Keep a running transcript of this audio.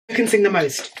Who can sing the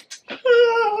most?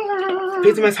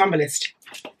 Who's the most humblest?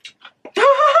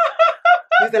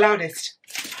 Who's the loudest?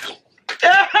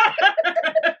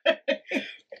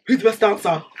 Who's the best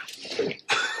dancer?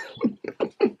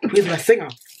 Who's the best singer?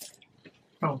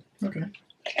 Oh, okay.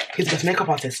 Who's the best makeup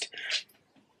artist?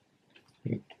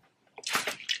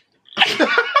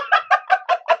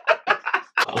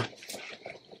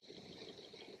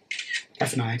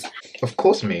 That's nice. Of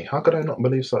course me. How could I not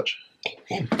believe such?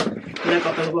 Him. No,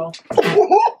 got as well.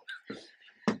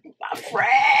 My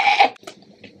friend.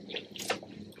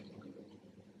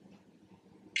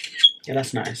 Yeah,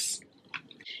 that's nice.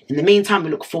 In the meantime, we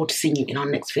look forward to seeing you in our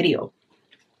next video.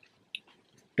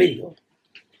 Video.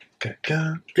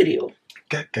 Video. Video.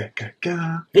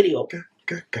 Video. Video.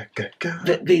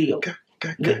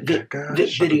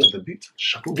 The beat.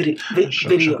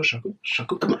 Video.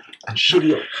 Come on.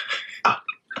 Video.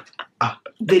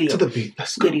 Video. To the beat.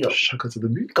 Let's go. Video. Shaka to the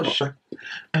beat. Come on.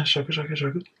 Shaka. Shaka.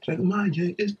 Shaka. My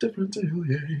yeah is different to your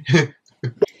yeah.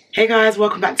 Hey guys,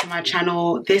 welcome back to my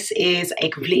channel. This is a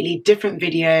completely different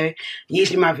video.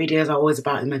 Usually my videos are always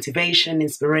about motivation,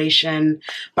 inspiration,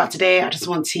 but today I just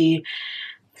want to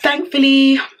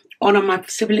thankfully honor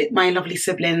my lovely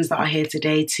siblings that are here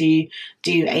today to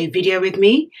do a video with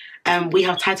me. We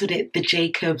have titled it the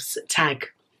Jacob's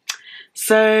Tag.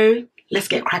 So let's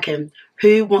get cracking.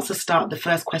 Who wants to start the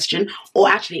first question? Or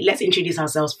actually, let's introduce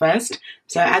ourselves first.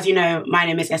 So as you know, my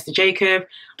name is Esther Jacob.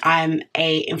 I'm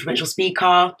a influential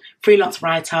speaker, freelance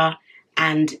writer,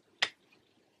 and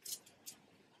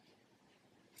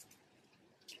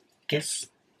guess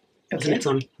what's the next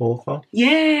one? Author.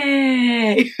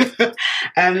 Yay!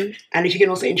 And if you can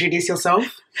also introduce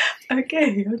yourself.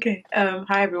 Okay.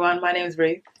 Hi everyone, my name is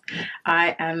Ruth.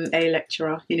 I am a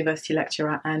lecturer, university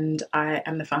lecturer, and I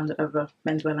am the founder of a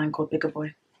menswear line called Bigger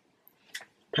Boy.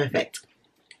 Perfect.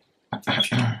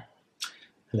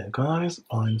 Hello guys,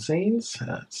 I'm Scenes.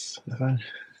 That's Nathaniel.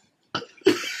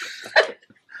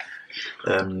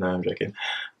 No, I'm joking.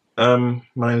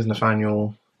 My name is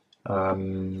Nathaniel.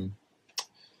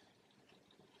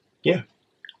 Yeah.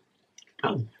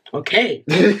 Oh, okay.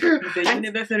 The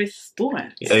university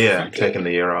student. Yeah, I'm taking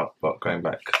the year out, but going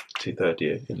back to third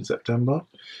year in September.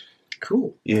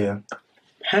 Cool. Yeah.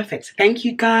 Perfect. Thank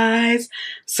you, guys.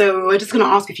 So we're just going to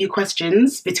ask a few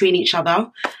questions between each other.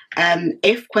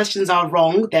 If questions are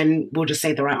wrong, then we'll just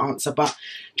say the right answer. But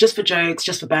just for jokes,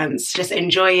 just for bands, just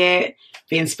enjoy it,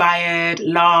 be inspired,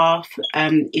 laugh.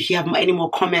 If you have any more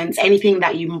comments, anything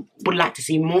that you would like to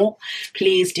see more,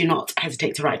 please do not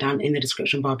hesitate to write down in the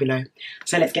description bar below.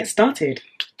 So let's get started.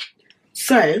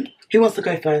 So, who wants to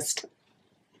go first?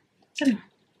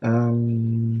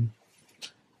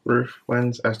 Ruth,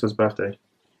 when's Esther's birthday?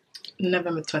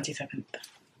 November 27th.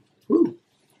 Ooh.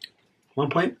 1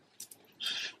 point.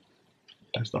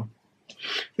 Esther.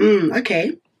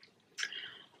 Okay.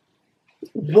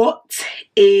 What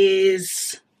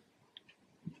is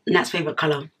Nat's favourite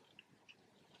colour?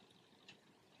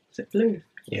 Is it blue?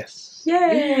 Yes.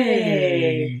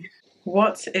 Yay!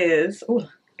 What is... Oh,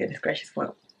 goodness gracious,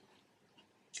 what?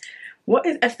 What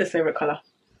is Esther's favourite colour?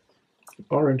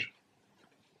 Orange.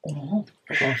 Oh,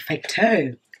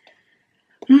 perfecto.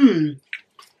 Who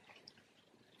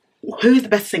is the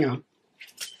best singer?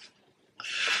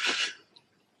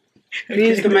 Who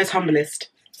is the most humblest?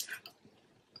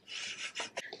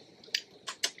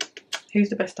 Who's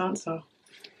the best dancer?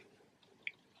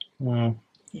 Yeah.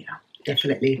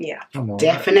 Definitely. Yeah.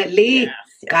 Definitely. Yes,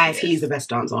 Guys, yes. he's the best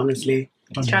dancer, honestly.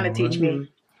 He's trying to teach me.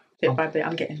 Bit by bit,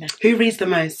 I'm getting there. Who reads the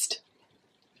most?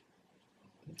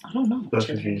 I don't know. Both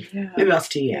of you. Yeah. Maybe us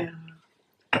two, yeah.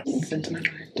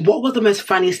 Sentimental. What was the most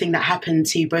funniest thing that happened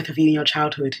to both of you in your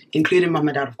childhood, including mum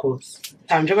and dad, of course? Do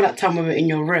you remember that time we were in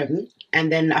your room, and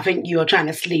then I think you were trying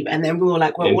to sleep, and then we were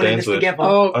like, we're all in this together.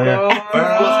 Oh, God.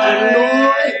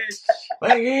 I was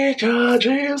annoyed. Make your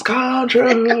dreams come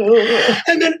true.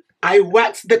 And then I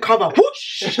waxed the cover,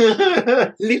 whoosh,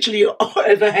 literally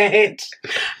over her head.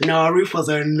 No, Ruth was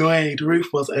annoyed.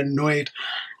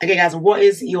 Okay, guys, what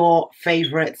is your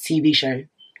favourite TV show?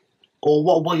 Or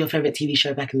what was your favourite TV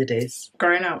show back in the days?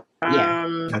 Growing up.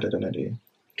 Yeah. I didn't know.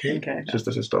 Okay.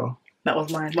 Sister. That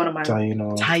was mine. One of mine.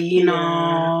 Taina.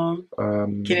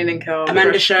 Kenan and Kel.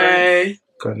 Amanda Show.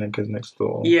 Niggas Next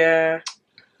Door. Yeah.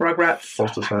 Rugrats.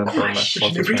 Foster's Home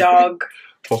for Dog.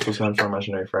 Foster's Home for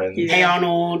Imaginary Friends. Yeah. Hey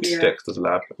Arnold. Yeah. Dexter's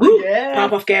Lab. Woo. Yeah.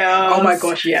 Powerpuff Girls. Oh my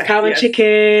gosh, yeah. Calvin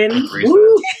Chicken. Recess.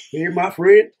 Woo. Here my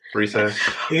friend. Recess.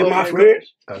 Here my my friend.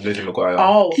 Lizzie McGuire.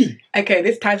 Oh, okay.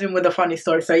 This ties in with a funny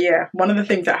story. So yeah, one of the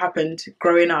things that happened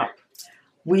growing up,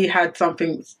 we had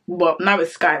something. Well, now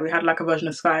it's Sky. We had like a version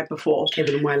of Sky before.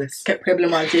 Cable and wireless. Cable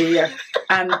and wireless, yeah.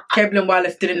 And Cable and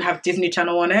wireless didn't have Disney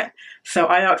Channel on it, so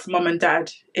I asked Mum and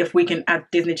Dad if we can add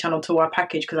Disney Channel to our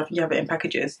package, because I think you have it in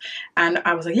packages. And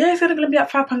I was like, yeah, it's only going to be like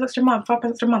 £5 extra a month, £5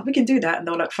 extra a month. We can do that. And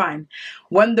they were like, fine.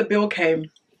 When the bill came,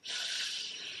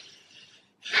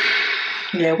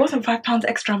 yeah, it wasn't £5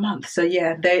 extra a month. So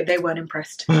yeah, they weren't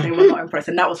impressed. They were not impressed,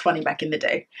 and that was funny back in the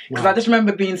day, because I just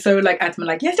remember being so like adamant,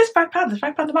 like, yes, just £5. It's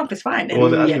 £5 a month. It's fine. And,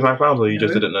 was it actually £5, or you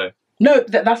just didn't know? No,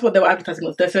 that's what they were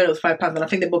advertising. They said it was £5, and I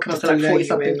think the bill came up to like 40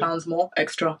 something pounds more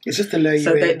extra. It's just to lure you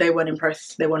so in. they weren't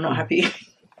impressed. They were not happy.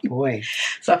 Boy.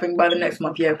 So I think by the next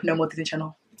month, yeah, no more Disney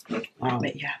Channel. Wow.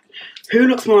 But yeah. Who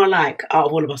looks more alike out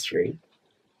of all of us three?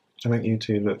 I think you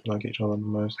two look like each other the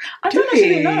most. I don't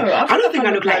actually know. I don't think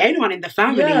I look like anyone in the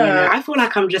family. Yeah. You know? I feel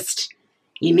like I'm just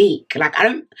unique. Like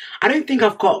I don't think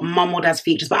I've got mum or dad's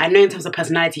features, but I know in terms of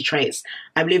personality traits,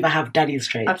 I believe I have daddy's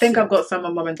traits. I think I've got some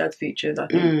of mum and dad's features. I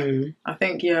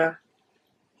think yeah.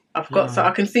 I've got so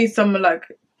I can see some like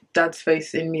dad's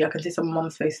face in me. I can see some of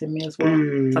mum's face in me as well.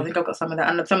 So I think I've got some of that,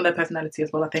 and some of their personality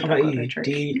as well. I think How I've about got you? their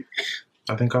traits.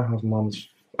 I think I have mum's.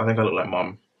 I think I look like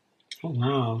mum. Oh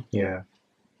wow. Yeah.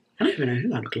 I don't even know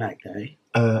who I look like though.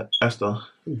 Esther,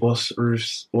 what's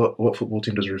Ruth's? What football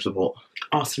team does Ruth support?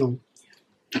 Arsenal.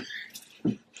 To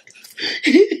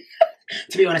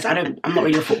be honest, I'm not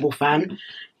really a football fan.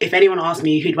 If anyone asks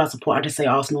me who do I support, I just say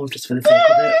Arsenal just for the sake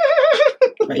of it.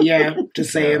 But yeah,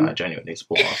 just saying. I genuinely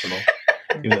support Arsenal,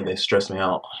 even though they stress me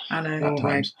out. I know. Oh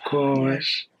times. my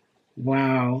gosh!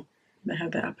 Wow. They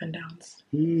have their up and downs,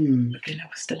 but they know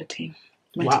we're still a team.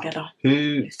 We're together.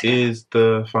 Who is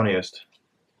the funniest?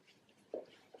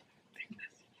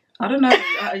 I don't know.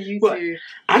 You two.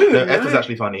 I don't know. Esther's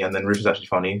actually funny, and then Ruth is actually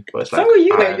funny. But it's like, So are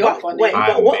you. You're funny. Wait,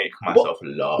 I what? make myself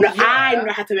laugh. No, I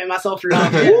know how to make myself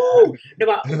laugh. Woo! No,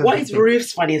 but what is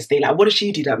Ruth's funniest thing? Like, what does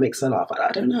she do that makes her laugh?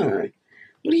 I don't know.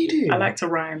 What do you do? I like to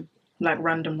rhyme, like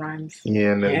random rhymes.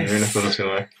 Yeah, and then Yes. Rina feels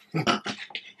the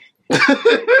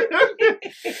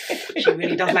She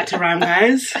really does like to rhyme,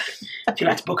 guys. If you'd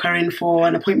like to book her in for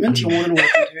an appointment, you're more than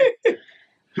welcome to it.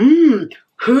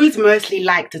 Who's mostly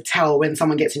like to tell when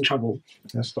someone gets in trouble?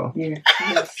 Esther. Yeah.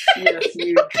 Yes,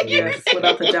 you. Yes,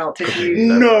 without a doubt, it's you.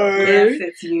 No. Yes,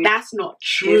 it's you. That's not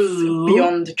true. It's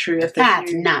beyond true. Yes,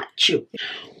 That's you. not true.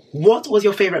 What was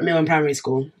your favourite meal in primary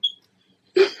school?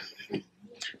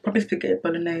 Probably spaghetti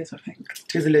bolognese, I think.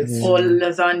 Twizzlers. Or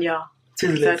lasagna.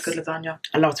 Twizzlers. Good lasagna.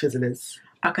 I love Twizzlers.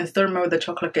 I can still remember the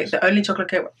chocolate cake. The only chocolate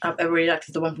cake I've ever really liked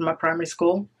is the one from my primary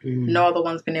school. No other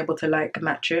one's been able to like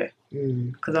match it.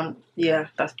 Because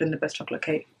that's been the best chocolate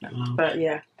cake. Wow. But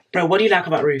yeah. Bro, what do you like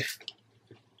about Ruth?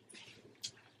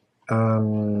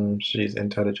 She's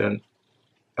intelligent.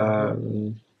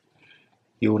 You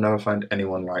will never find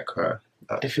anyone like her.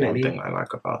 That's Definitely. one thing I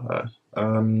like about her.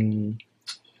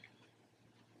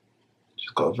 She's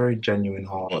got a very genuine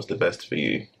heart. What's the best for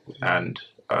you? And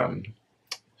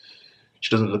she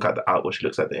doesn't look at the outward, she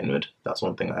looks at the inward. That's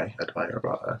one thing I admire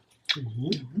about her.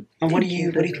 And what do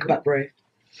you think about Bro?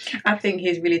 I think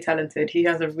he's really talented. He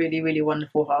has a really, really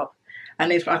wonderful heart.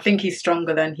 And I think he's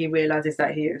stronger than he realises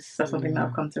that he is. That's something that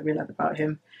I've come to realise about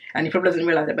him. And he probably doesn't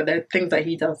realise it, but there are things that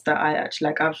he does that I actually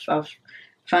like. I've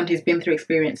found he's been through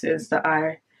experiences that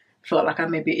I felt like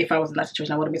if I was in that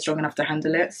situation, I wouldn't be strong enough to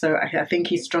handle it. So I think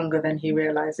he's stronger than he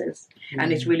realises,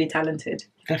 and he's really talented.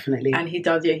 Definitely. And he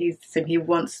does, yeah. He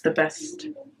wants the best.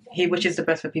 He wishes the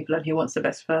best for people, and he wants the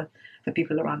best for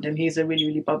people around him. He's a really,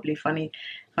 really bubbly, funny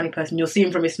person. You'll see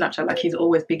him from his Snapchat, like he's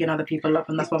always bigging other people up,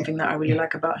 and that's one thing that I really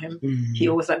like about him. He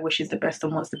always like wishes the best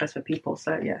and wants the best for people.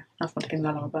 So yeah, that's one thing that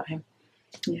I love about him.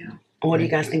 Yeah. What do you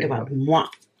guys think about moi?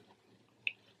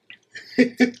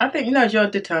 I think you're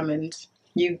determined.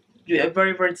 You're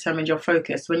very, very determined. You're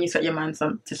focused. When you set your mind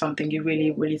to something, you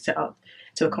really, really set out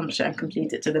to accomplish it and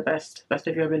complete it to the best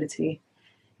of your ability.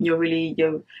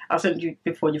 I've said you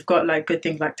before. You've got like good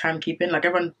things like timekeeping. Like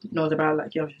everyone knows about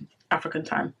like your African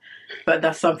time, but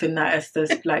that's something that Esther's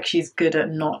like. She's good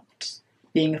at not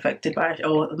being affected by it,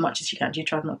 or as much as she can. She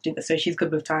tries not to do that. So she's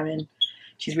good with timing.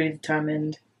 She's really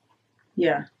determined.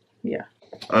 Yeah.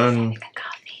 I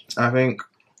think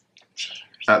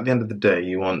at the end of the day,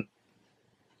 you want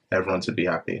everyone to be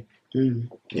happy.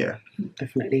 Yeah.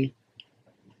 Definitely.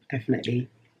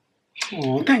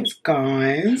 Oh, thanks,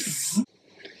 guys.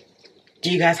 Do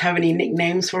you guys have any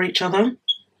nicknames for each other?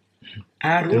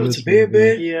 Adults,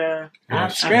 baby. Yeah.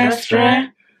 Stress.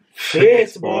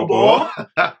 Face, bobo. Or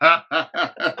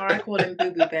I call him Boo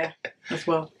Boo Bear as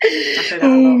well. I say that a Oh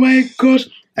lot. my gosh.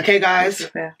 Okay, guys. Boo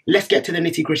Boo Bear. Let's get to the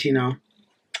nitty gritty now.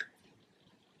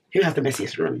 Who has the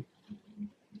messiest room?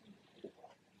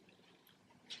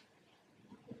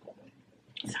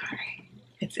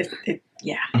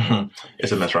 Yeah.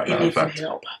 It's a mess right now, in Need some fact.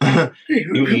 help.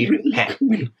 You need help.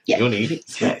 Yeah. You need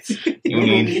sex. You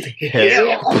need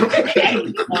help. Hey.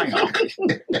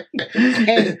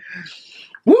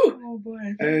 Woo. Oh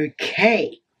boy.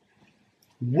 Okay.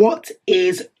 What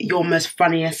is your most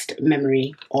funniest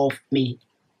memory of me?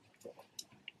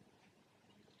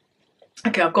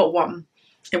 Okay, I've got one.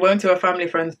 I went to a family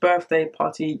friend's birthday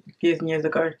party years and years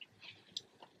ago.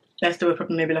 Esther was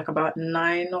probably maybe like about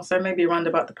 9 or so, maybe around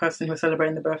about the person who was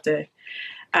celebrating the birthday.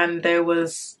 And there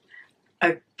was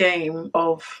a game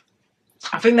of,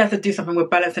 I think they had to do something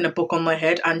with balancing a book on my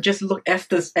head, and just look,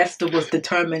 Esther was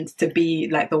determined to be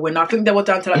like the winner. I think they were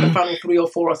down to like the final 3 or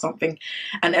 4 or something,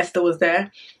 and Esther was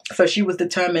there, so she was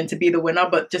determined to be the winner.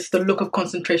 But just the look of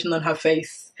concentration on her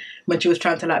face when she was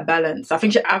trying to like balance, I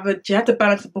think she had to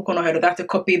balance the book on her head, or they had to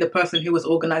copy the person who was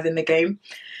organising the game.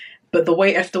 But the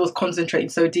way Esther was concentrating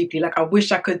so deeply, like I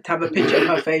wish I could have a picture of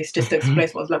her face just to explain what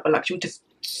it was like. But like she was just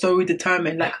so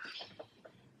determined, like.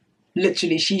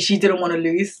 Literally, she didn't want to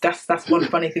lose. That's one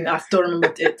funny thing. I still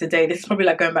remember it today. This is probably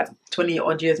like going back 20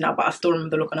 odd years now, but I still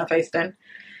remember the look on her face then.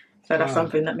 So that's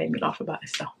something that made me laugh about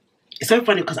this stuff. It's so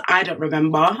funny because I don't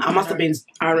remember. I must have been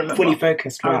fully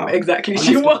focused. Wow. Exactly.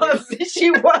 She was. She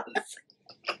was.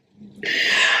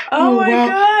 Oh my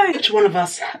God. Which one of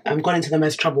us got into the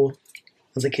most trouble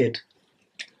as a kid?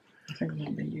 I think it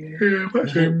might be you. Yeah,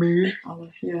 that's me. Oh,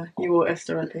 yeah, you or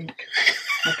Esther, I think.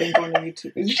 I think on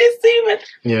YouTube. Did you just see it?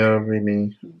 Yeah,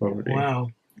 me. Probably.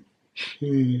 Wow.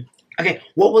 Okay,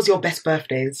 what was your best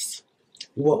birthdays?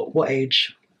 What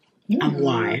age and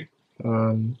why?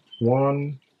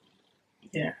 1.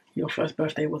 Yeah, your first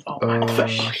birthday was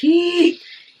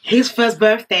His first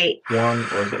birthday. 1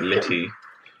 was at Litty.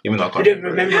 Even though I I can't don't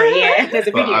remember it. Yeah, there's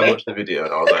a But video. I watched the video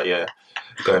and I was like, yeah,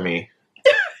 go me.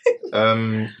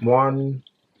 1.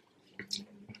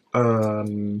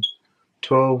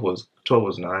 12 was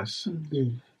nice.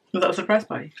 Was that a surprise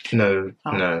party? No,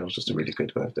 it was just a really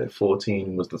good birthday.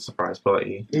 14 was the surprise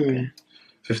party.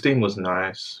 15 was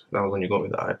nice. That was when you got me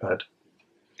the iPad.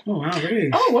 Oh wow, really?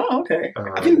 Oh wow, okay.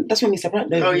 I think that's when we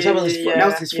surprised. That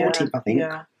was his 14th, I think.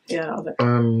 Yeah. I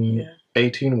was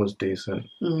 18 was decent.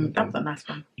 That was a nice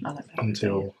one. I like that.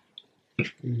 Until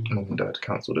mum and dad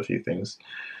cancelled a few things.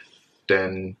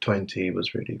 Then 20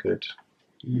 was really good.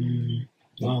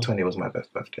 Wow. 20 was my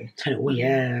best birthday.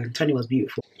 20 was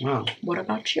beautiful. Wow. What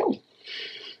about you?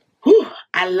 Whew,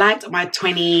 I liked my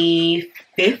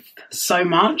 25th so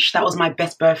much. That was my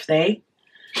best birthday.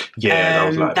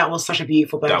 Yeah, that was such a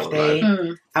beautiful birthday.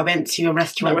 I went to a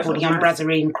restaurant called Young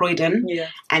Brasserie in Croydon. Yeah.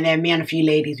 And then me and a few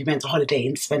ladies, we went to holiday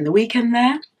and spend the weekend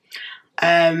there.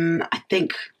 I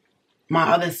think my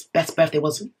other best birthday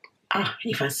was,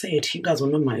 if I say it, you guys will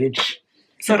know my age.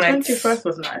 So 21st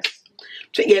was nice.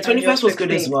 Yeah, 21st was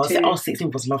good as well.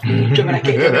 16th was lovely.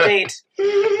 Jade.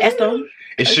 Esther.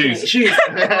 It's shoes. Shoes.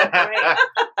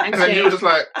 Thanks, Jade. And you were just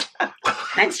like...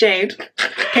 Thanks, Jade.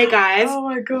 Hey, guys. Oh,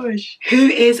 my gosh. Who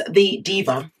is the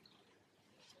diva?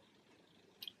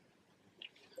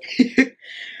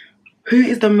 Who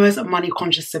is the most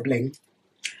money-conscious sibling?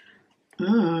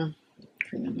 I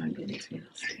think that might be between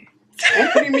us.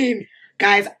 What do you mean?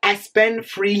 Guys, I spend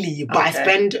freely, but I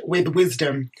spend with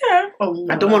wisdom. Yeah. Oh,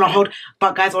 I don't want to hold...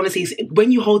 But guys, honestly,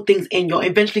 when you hold things in, you're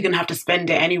eventually going to have to spend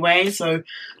it anyway. So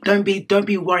don't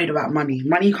be worried about money.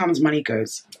 Money comes, money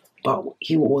goes. But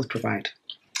he will always provide.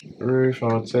 Ruth,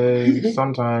 I would say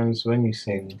sometimes when you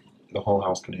sing, the whole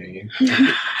house can hear you.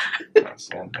 That's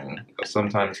one thing.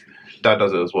 Sometimes Dad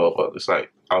does it as well, but it's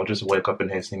like I'll just wake up in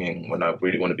here singing when I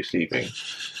really want to be sleeping.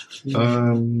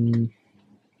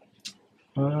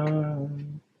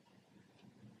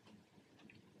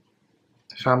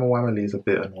 Family is a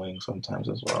bit annoying sometimes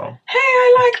as well. Hey,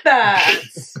 I like that.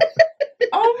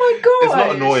 Oh my god! It's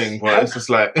not annoying, but it's just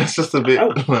like it's just a bit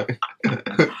like.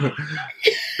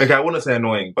 Okay, I wouldn't say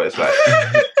annoying, but it's like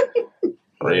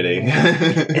really.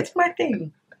 It's my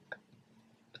thing.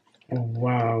 Oh,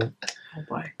 wow. Oh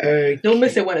boy. You'll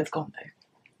miss it when it's gone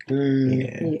though.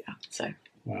 Yeah. So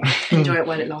enjoy it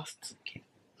while it lasts.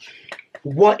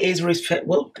 What's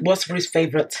Ruth's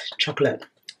favourite chocolate?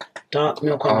 Dark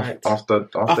milk or light? After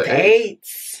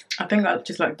 8. I think I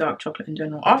just like dark chocolate in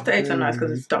general. After 8 are nice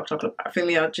because it's dark chocolate. I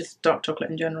think just dark chocolate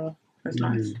in general is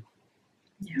nice.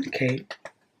 Yeah. Okay.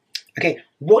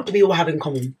 What do we all have in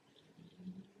common?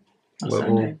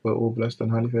 We're all blessed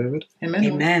and highly favoured.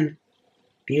 Amen.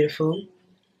 Beautiful.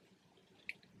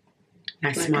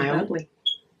 Nice like smile.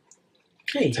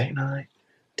 Hey. Date night.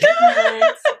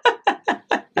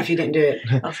 If you didn't do it.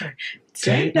 Oh, sorry.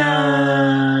 Date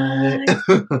night.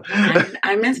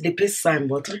 I meant the peace sign,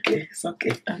 but okay, it's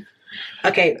okay.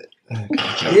 Okay,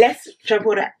 Let's jump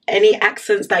on any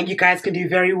accents that you guys can do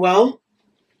very well.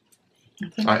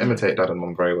 I imitate dad and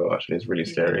mum very well, actually. It's really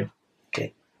scary.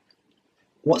 Okay.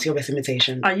 What's your best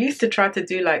imitation? I used to try to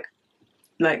do like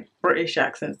British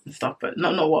accents and stuff, but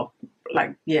not what,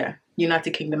 like, yeah,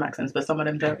 United Kingdom accents, but some of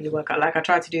them don't really work out. Like, I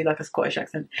tried to do like a Scottish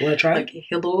accent. Want to try? Like,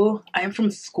 hello, I am from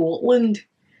Scotland.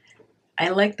 I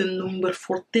like the number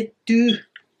 42.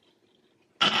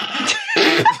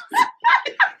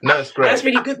 No, it's great. That's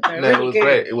really good though. No, really it was good.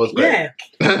 great. It was great. Yeah.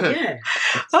 Yeah.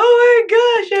 Oh my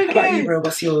gosh, How about you, okay. bro?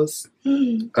 What's yours?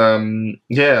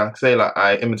 Yeah, I say like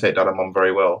I imitate dad and mum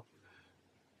very well.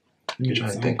 Let me try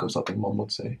and think of something mum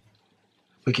would say.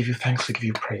 We give you thanks, we give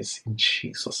you praise in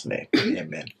Jesus' name.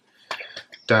 Amen.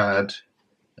 Dad,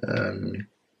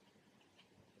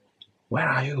 where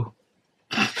are you?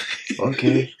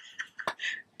 Okay.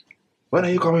 When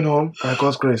are you coming home? By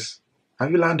God's grace.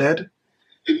 Have you landed?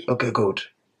 Okay, good.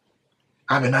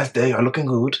 Have a nice day. You're looking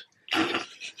good.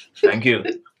 Thank you.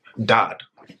 Dad.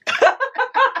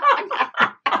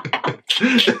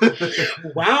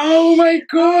 Wow, my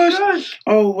gosh.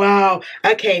 Oh, wow.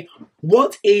 Okay,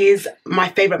 what is my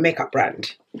favourite makeup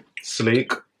brand?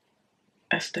 Sleek.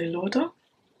 Estee Lauder?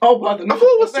 Oh, brother. I thought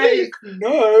it was Sleek.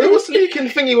 No. It was Sleek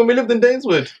and Thingy when we lived in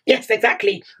Daneswood. Yes,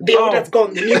 exactly. The old has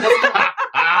gone. The new has come.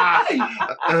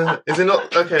 Is it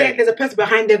not? Okay. There's a person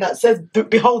behind there that says,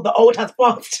 behold, the old has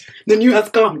passed. The new has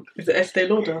come. Is it Estee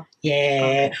Lauder? Yeah.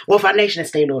 Okay. Well, foundation is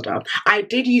Estee Lauder. I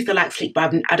did use the like Sleek,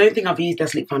 but I don't think I've used the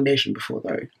Sleek foundation before,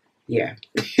 though. Yeah.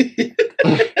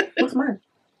 What's mine?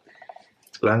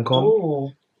 Lancome.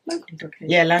 Oh. Lancome's okay.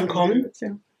 Yeah, Lancome.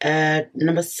 Yeah.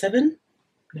 Number 7.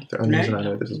 The only reason I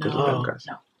know this is because of them, guys.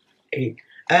 No.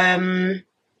 8.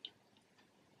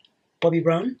 Bobby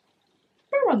Brown.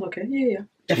 Everyone's okay. Yeah.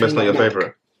 That's not your Mac.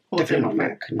 favourite. Definitely not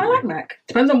Mac. I like MAC.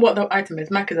 Depends on what the item is.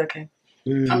 MAC is okay.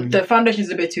 Mm. The foundation is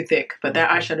a bit too thick, but their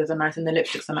eyeshadows are nice and the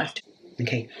lipsticks are nice too.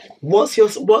 Okay. What's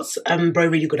bro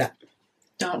really good at?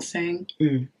 Dancing.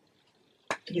 Mm.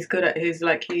 He's good at the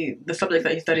subjects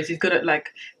that he studies. He's good at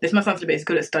this might sound silly, but he's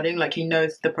good at studying. Like, he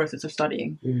knows the process of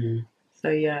studying. Mm. So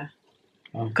yeah.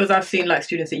 Oh. Because I've seen like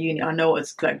students at uni, I know what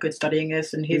like good studying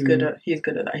is, and he's good at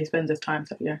that. He spends his time.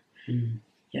 So yeah. Mm.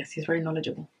 Yes, he's very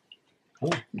knowledgeable. Oh.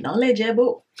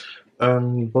 Knowledgeable.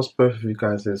 What's both of you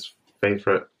guys'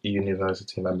 favourite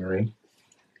university memory?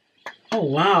 Oh,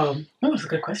 wow. Oh, that's a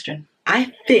good question.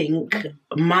 I think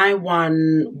my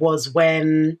one was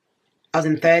when I was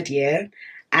in 3rd year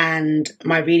and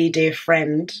my really dear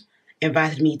friend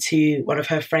invited me to one of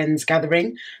her friends'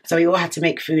 gathering. So we all had to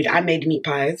make food. I made meat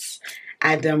pies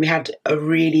and we had a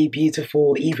really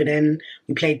beautiful evening.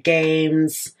 We played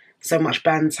games, so much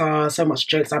banter, so much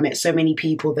jokes. I met so many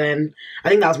people then. I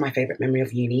think that was my favourite memory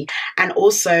of uni. And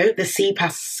also the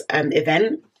CPAS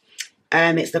event.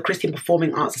 It's the Christian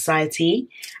Performing Arts Society,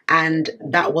 and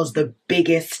that was the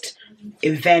biggest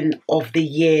event of the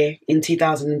year in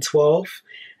 2012.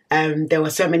 There were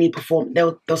so many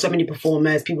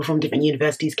performers. People from different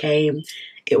universities came.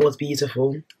 It was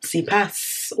beautiful.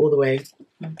 CPAS all the way.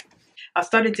 I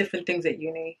studied different things at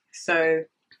uni. So,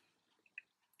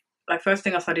 like, first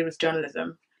thing I studied was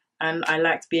journalism, and I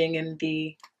liked being in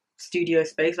the studio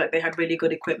space. Like, they had really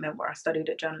good equipment where I studied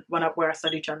where I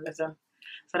studied journalism.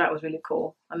 So that was really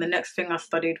cool. And the next thing I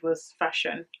studied was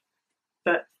fashion,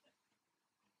 but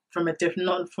from a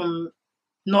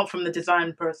not from the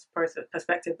design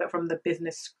perspective, but from the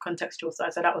business contextual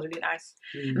side. So that was really nice.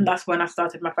 Mm. And that's when I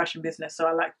started my fashion business. So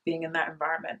I liked being in that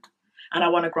environment, and I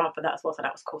won a grant for that as well. So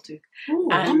that was cool too. Ooh,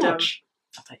 and how much?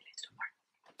 I'll tell you later, don't worry.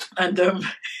 And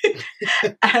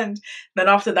and then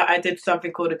after that, I did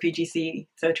something called a PGC,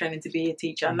 so training to be a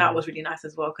teacher, and that was really nice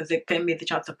as well because it gave me the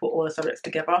chance to put all the subjects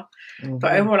together. Mm-hmm.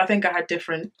 But overall, I think I had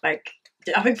different, I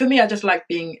think for me, I just like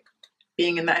being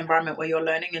in that environment where you're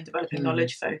learning and developing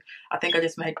knowledge. So I think I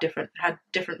just had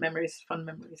different memories, fun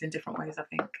memories in different ways. I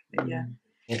think, but yeah.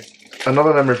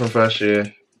 Another memory from first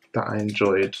year that I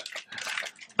enjoyed.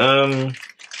 I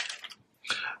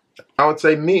would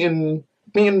say meeting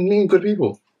good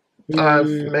people. I've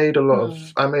made a lot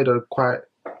of. I've made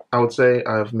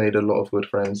a lot of good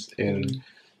friends in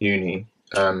uni.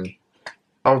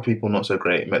 Other people not so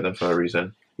great. Met them for a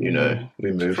reason. You know,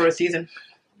 we moved for a season.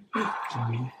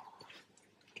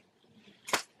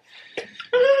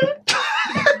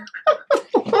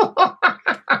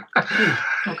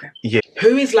 Okay. Yeah.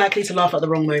 Who is likely to laugh at the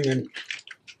wrong moment?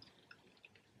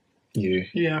 You.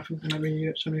 Yeah, I think I remember you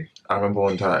actually. I remember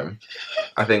one time.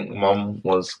 I think Mum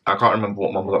was. I can't remember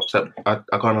what Mum was upset. I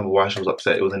can't remember why she was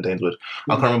upset. It was in Daneswood.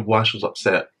 I can't remember why she was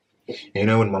upset. You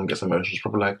know when Mum gets emotional, she's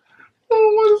probably like,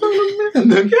 "Oh, what is that?"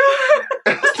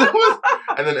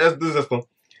 And then Esther does this one.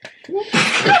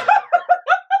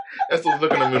 Esther was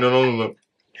looking at me and all of them.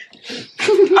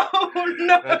 Oh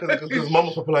no! Because mum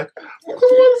was probably like, what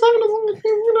is happening?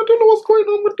 I don't know what's going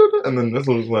on with that. And then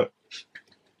Esther was like,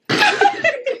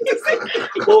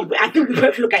 well, I think we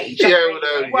both look at each other.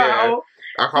 yeah, Wow.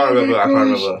 I can't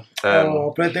remember.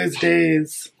 Oh, but those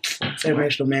days, so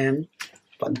emotional, man.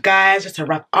 But guys, just to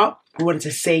wrap up, we wanted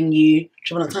to sing you.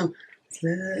 Do you want to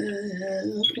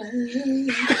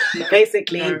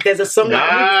Basically, there's a song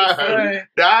that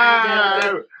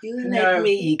No. you let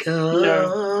me go.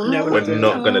 No, We're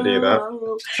not gonna do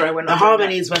that. Sorry, we're not. The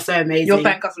harmonies were so amazing. You'll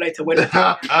thank us later. We're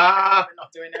not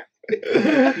doing it.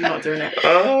 We're not doing it.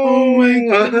 Oh my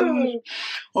god.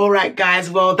 All right, guys.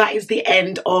 Well, that is the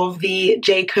end of the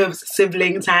Jacob's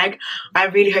Sibling Tag. I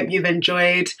really hope you've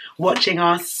enjoyed watching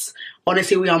us.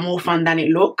 Honestly, we are more fun than it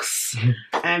looks.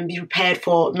 And be prepared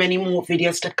for many more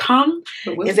videos to come.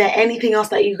 Is there anything else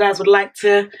that you guys would like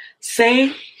to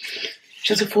say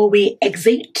just before we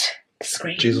exit the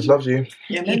screen? Jesus loves you.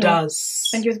 Yeah, He does.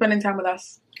 Thank you for spending time with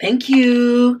us. Thank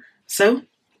you. So,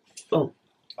 1,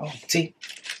 2,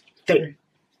 3,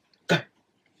 go.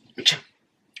 Jump,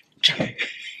 jump,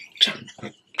 jump, jump,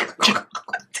 jump,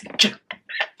 jump,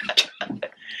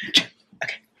 jump.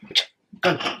 Okay, jump.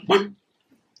 Go. 1,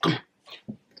 come on.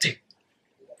 2,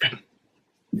 3,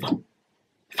 4,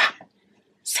 5,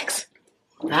 6.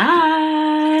 Bye.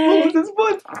 What was this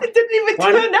one? It didn't even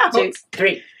 1, turn out. 2,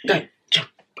 3, go. Jump.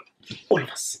 All of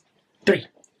us. 3,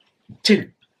 2,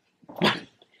 1.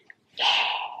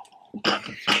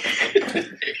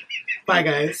 Bye,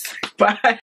 guys. Bye.